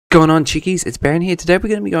Going on, chickies? It's Baron here. Today we're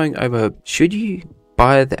going to be going over, should you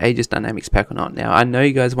buy the Aegis Dynamics pack or not? Now, I know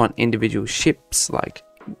you guys want individual ships, like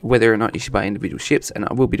whether or not you should buy individual ships, and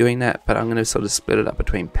I will be doing that, but I'm going to sort of split it up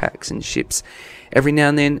between packs and ships every now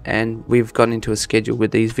and then, and we've gotten into a schedule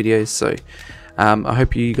with these videos, so I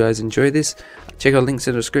hope you guys enjoy this. Check out links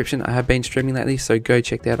in the description. I have been streaming lately, so go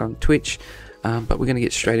check that out on Twitch. But we're going to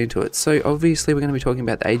get straight into it. So obviously we're going to be talking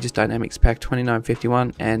about the Aegis Dynamics pack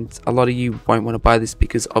 2951, and a lot of you won't want to buy this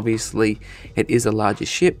because obviously it is a larger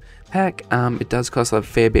ship pack. It does cost a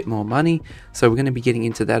fair bit more money, so we're going to be getting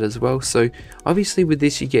into that as well. So obviously with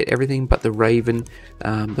this you get everything but the Raven,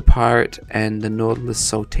 the Pirate and the Nautilus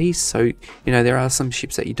Saltese. So you know, there are some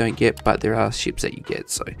ships that you don't get, but there are ships that you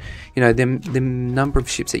get. So you know, the number of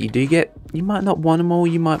ships that you do get, you might not want them all,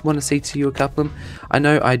 you might want to CTU a couple of them. I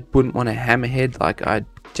know I wouldn't want a Hammerhead, like I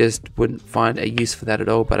just wouldn't find a use for that at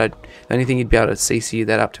all, but the only thing you'd be able to CCU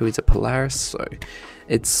that up to is a Polaris. So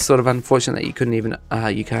it's sort of unfortunate that you couldn't even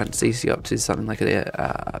you can't CC up to something like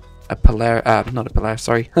a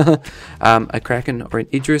Kraken or an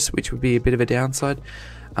Idris, which would be a bit of a downside.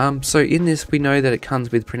 So in this we know that it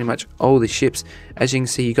comes with pretty much all the ships. As you can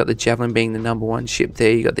see, you got the Javelin being the #1 ship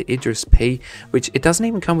there, you got the Idris P, which it doesn't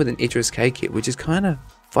even come with an Idris K kit, which is kind of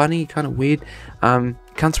funny, kind of weird.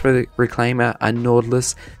 Comes with the Reclaimer, a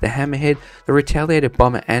Nautilus, the Hammerhead, the Retaliator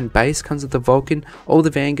Bomber and Base, comes with the Vulcan, all the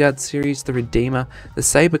Vanguard series, the Redeemer, the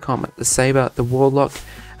Saber Comet, the Saber, the Warlock,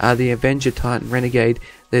 the Avenger Titan, Renegade,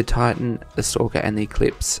 the Titan, the Stalker and the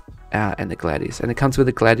Eclipse, and the Gladius. And it comes with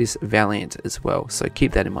the Gladius Valiant as well, so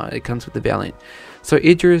keep that in mind, it comes with the Valiant. So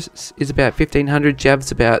Idris is about 1500,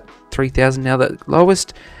 Jav's about 3000. Now the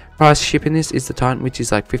lowest price ship in this is the Titan, which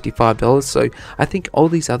is like $55. So I think all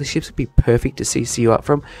these other ships would be perfect to CCU up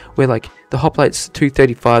from, where like the Hoplite's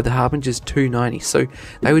 $235, the Harbinger's $290, so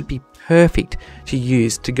they would be perfect to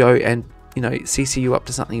use to go and, you know, CCU up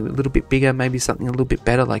to something a little bit bigger, maybe something a little bit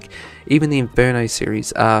better, like even the Inferno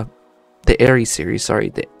series, the Ares series, sorry,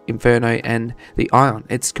 the Inferno and the Ion.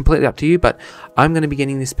 It's completely up to you, but I'm going to be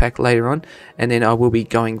getting this pack later on, and then I will be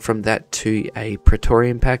going from that to a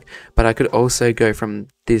Praetorian pack, but I could also go from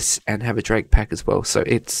this and have a Drake pack as well, so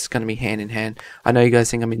it's going to be hand in hand. I know you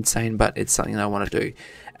guys think I'm insane, but it's something that I want to do.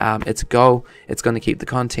 It's a goal, it's going to keep the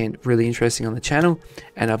content really interesting on the channel,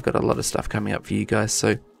 and I've got a lot of stuff coming up for you guys,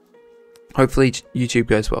 so hopefully YouTube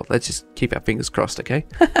goes well. Let's just keep our fingers crossed, okay?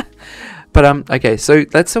 But okay, so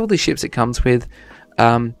that's all the ships it comes with.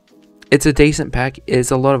 It's a decent pack.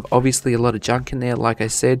 There's obviously a lot of junk in there. Like I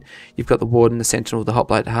said, you've got the Warden, the Sentinel, the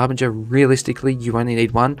Hoplite, the Harbinger. Realistically, you only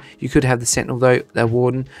need one. You could have the Sentinel though, the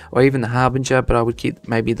Warden, or even the Harbinger, but I would keep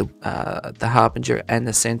maybe the Harbinger and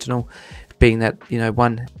the Sentinel, being that, you know,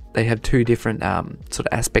 one, they have two different sort of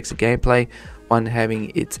aspects of gameplay. One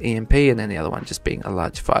having its EMP and then the other one just being a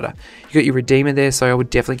large fighter. You got your Redeemer there, so I would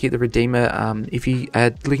definitely keep the Redeemer. If you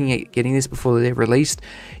are looking at getting this before they're released,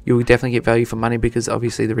 you will definitely get value for money, because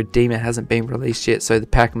obviously the Redeemer hasn't been released yet, so the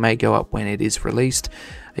pack may go up when it is released.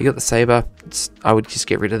 You got the Saber. I would just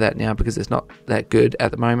get rid of that now because it's not that good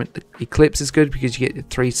at the moment. The Eclipse is good because you get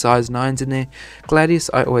 3 size 9s in there. Gladius,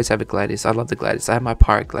 I always have a Gladius. I love the Gladius. I have my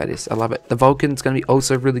Pirate Gladius. I love it. The Vulcan's going to be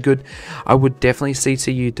also really good. I would definitely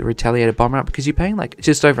CCU the Retaliator Bomber up, because you're paying like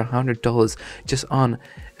just over $100 just on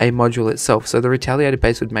a module itself, so the Retaliator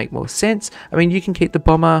base would make more sense. I mean, you can keep the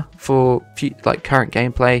Bomber for like current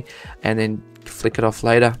gameplay and then flick it off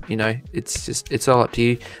later, you know, it's all up to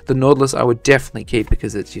you. The Nautilus I would definitely keep,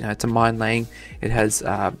 because it's, you know, it's a mine laying, it has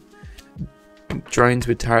drones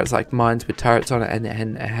with turrets, like mines with turrets on it, and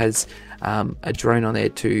it has a drone on there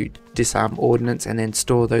to disarm ordnance and then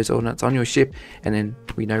store those ordnance on your ship, and then,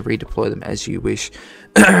 you know, redeploy them as you wish.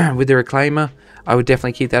 With the Reclaimer, I would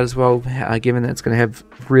definitely keep that as well, given that it's going to have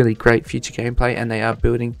really great future gameplay, and they are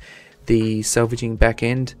building the salvaging back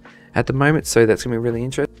end at the moment, so that's going to be really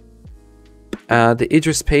interesting. The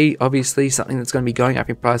Idris P, obviously something that's going to be going up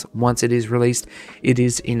in price once it is released. It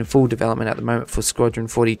is in full development at the moment for Squadron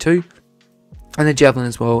 42. And the Javelin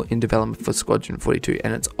as well in development for Squadron 42,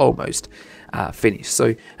 and it's almost finished.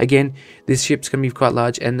 So again, this ship's going to be quite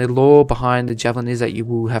large, and the lore behind the Javelin is that you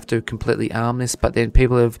will have to completely arm this, but then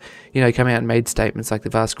people have, you know, come out and made statements, like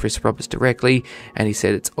they've asked Chris Roberts directly, and he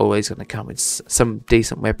said it's always going to come with some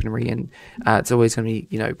decent weaponry, and it's always going to be,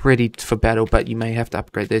 you know, ready for battle, but you may have to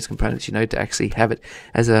upgrade those components, you know, to actually have it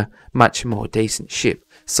as a much more decent ship.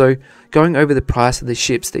 So going over the price of the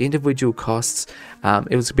ships, the individual costs,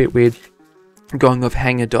 it was a bit weird. going off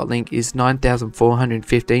hanger.link is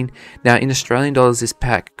 9,415. Now in Australian dollars this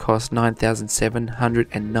pack costs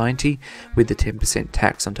 9,790 with the 10%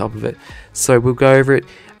 tax on top of it. So we'll go over it.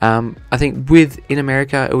 I think in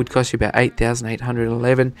America it would cost you about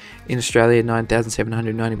 8,811. In Australia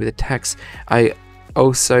 9,790 with a tax. I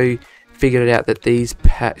also figured it out that these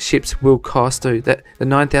ships will cost, so that the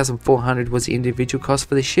 9,400 was the individual cost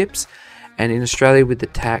for the ships. And in Australia with the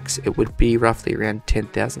tax it would be roughly around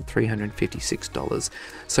 $10,356.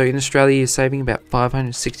 So in Australia you're saving about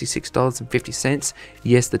 $566.50.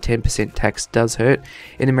 Yes, the 10% tax does hurt.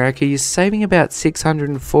 In America you're saving about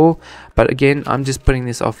 $604, but again I'm just putting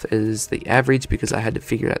this off as the average because I had to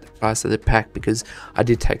figure out the price of the pack, because I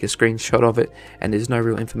did take a screenshot of it and there's no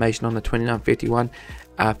real information on the 2951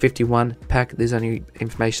 51 pack. There's only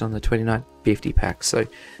information on the 2950 pack, so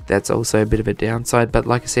that's also a bit of a downside. But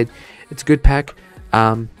like I said, it's a good pack.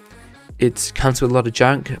 It comes with a lot of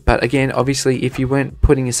junk, but again, obviously if you weren't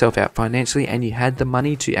putting yourself out financially and you had the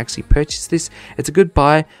money to actually purchase this, it's a good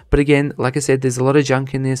buy. But again, like I said, there's a lot of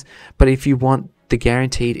junk in this, but if you want the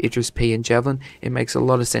guaranteed Idris P and Javelin, it makes a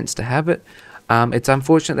lot of sense to have it. It's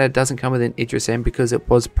unfortunate that it doesn't come with an Idris M, because it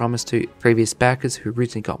was promised to previous backers who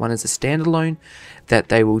originally got one as a standalone that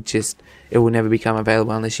it will never become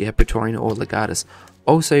available unless you have Praetorian or Legatus.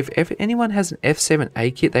 Also, if anyone has an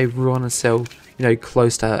F7A kit they want to sell,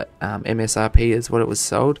 close to MSRP as what it was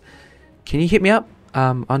sold, can you hit me up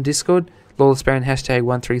on Discord? Lawless Baron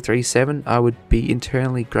 #1337. I would be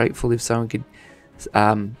internally grateful if someone could,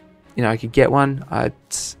 I could get one.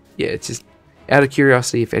 It's just out of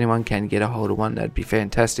curiosity, if anyone can get a hold of one, that'd be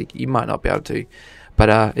fantastic. You might not be able to,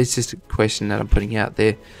 but it's just a question that I'm putting out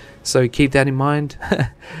there. So keep that in mind,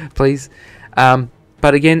 please.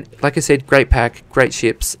 But again, like I said, great pack, great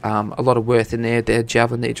ships, a lot of worth in there. The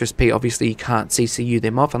Javelin, the Idris P, obviously you can't CCU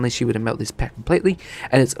them off unless you were to melt this pack completely,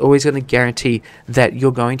 and it's always going to guarantee that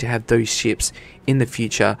you're going to have those ships in the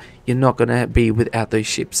future. You're not going to be without those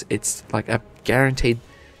ships. It's like a guaranteed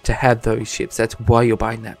to have those ships. That's why you're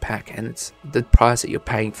buying that pack, and it's the price that you're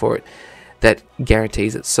paying for it that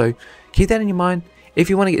guarantees it. So keep that in your mind. If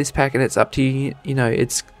you want to get this pack, and it's up to you,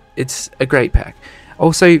 it's a great pack.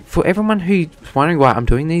 Also, for everyone who's wondering why I'm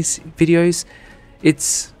doing these videos,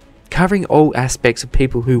 it's covering all aspects of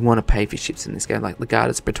people who want to pay for ships in this game, like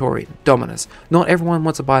Legatus, Praetorian, Dominus. Not everyone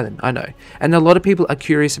wants to buy them, I know. And a lot of people are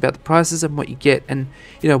curious about the prices and what you get and,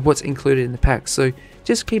 what's included in the pack. So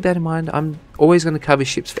just keep that in mind. I'm always going to cover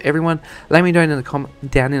ships for everyone. Let me know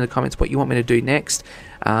down in the comments what you want me to do next.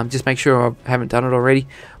 Just make sure I haven't done it already.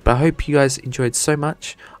 But I hope you guys enjoyed so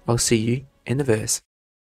much. I'll see you in the verse.